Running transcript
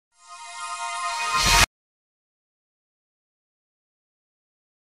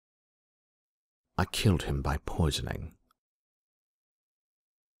I killed him by poisoning.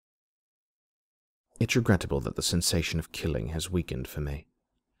 It's regrettable that the sensation of killing has weakened for me,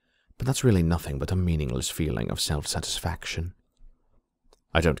 but that's really nothing but a meaningless feeling of self-satisfaction.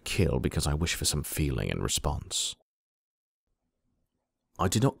 I don't kill because I wish for some feeling in response. I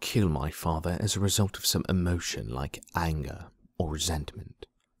did not kill my father as a result of some emotion like anger or resentment,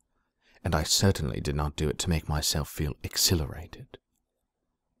 and I certainly did not do it to make myself feel exhilarated.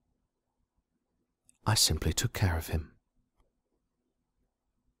 I simply took care of him.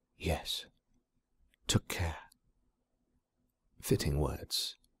 Yes, took care. Fitting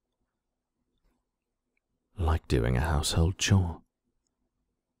words. Like doing a household chore.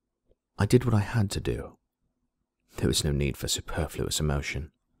 I did what I had to do. There was no need for superfluous emotion.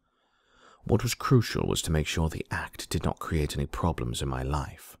 What was crucial was to make sure the act did not create any problems in my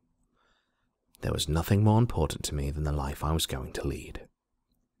life. There was nothing more important to me than the life I was going to lead.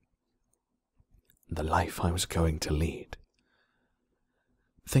 The life I was going to lead.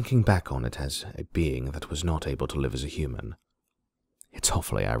 Thinking back on it as a being that was not able to live as a human, it's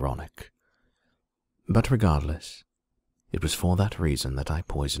awfully ironic. But regardless, it was for that reason that I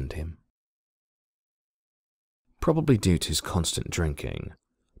poisoned him. Probably due to his constant drinking,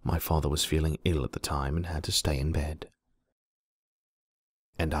 my father was feeling ill at the time and had to stay in bed.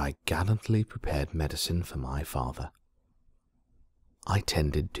 And I gallantly prepared medicine for my father. I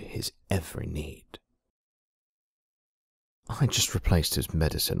tended to his every need. I just replaced his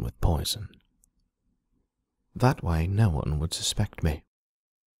medicine with poison. That way no one would suspect me.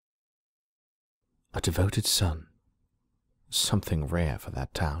 A devoted son, something rare for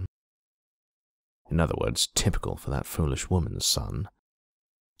that town. In other words, typical for that foolish woman's son,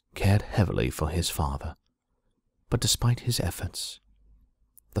 cared heavily for his father, but despite his efforts,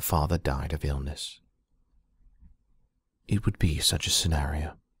 the father died of illness. It would be such a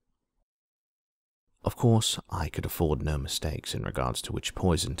scenario. Of course, I could afford no mistakes in regards to which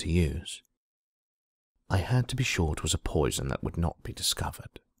poison to use. I had to be sure it was a poison that would not be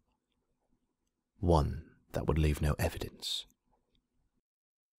discovered. One that would leave no evidence.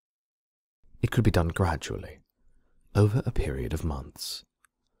 It could be done gradually, over a period of months.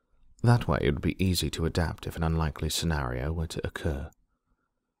 That way it would be easy to adapt if an unlikely scenario were to occur.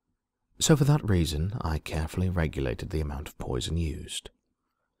 So for that reason, I carefully regulated the amount of poison used.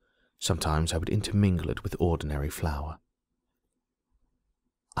 Sometimes I would intermingle it with ordinary flour.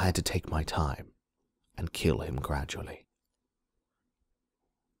 I had to take my time and kill him gradually.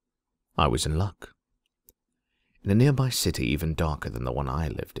 I was in luck. In a nearby city even darker than the one I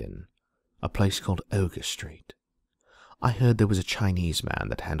lived in, a place called Ogre Street, I heard there was a Chinese man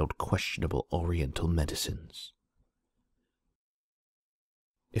that handled questionable Oriental medicines.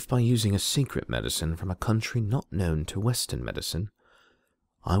 If by using a secret medicine from a country not known to Western medicine,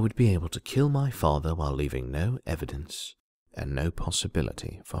 I would be able to kill my father while leaving no evidence and no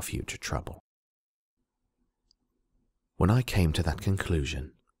possibility for future trouble. When I came to that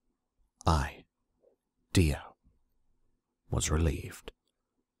conclusion, I, Dio, was relieved.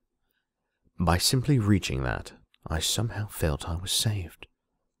 By simply reaching that, I somehow felt I was saved.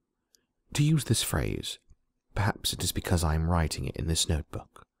 To use this phrase, perhaps it is because I am writing it in this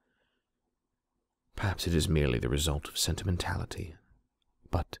notebook. Perhaps it is merely the result of sentimentality,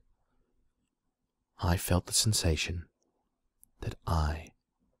 but I felt the sensation that I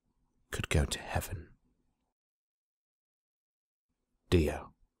could go to heaven.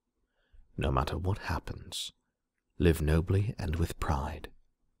 Dio, no matter what happens, live nobly and with pride.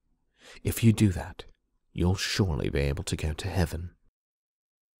 If you do that, you'll surely be able to go to heaven.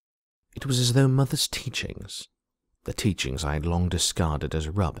 It was as though Mother's teachings, the teachings I had long discarded as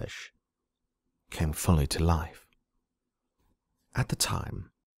rubbish, came fully to life. At the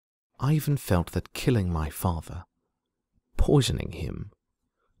time, I even felt that killing my father, poisoning him,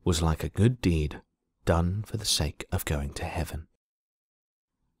 was like a good deed done for the sake of going to heaven.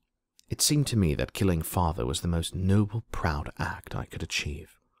 It seemed to me that killing father was the most noble, proud act I could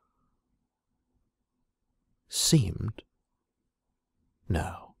achieve. Seemed?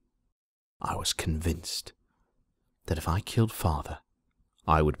 No, I was convinced that if I killed father,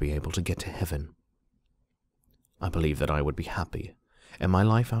 I would be able to get to heaven. I believed that I would be happy, and my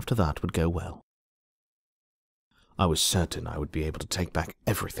life after that would go well. I was certain I would be able to take back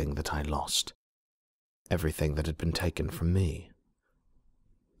everything that I lost, everything that had been taken from me.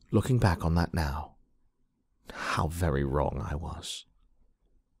 Looking back on that now, how very wrong I was.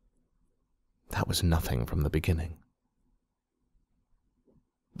 That was nothing from the beginning.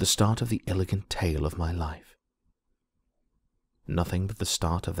 The start of the elegant tale of my life. Nothing but the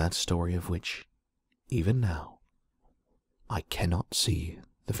start of that story of which, even now, I cannot see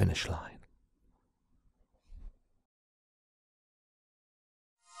the finish line.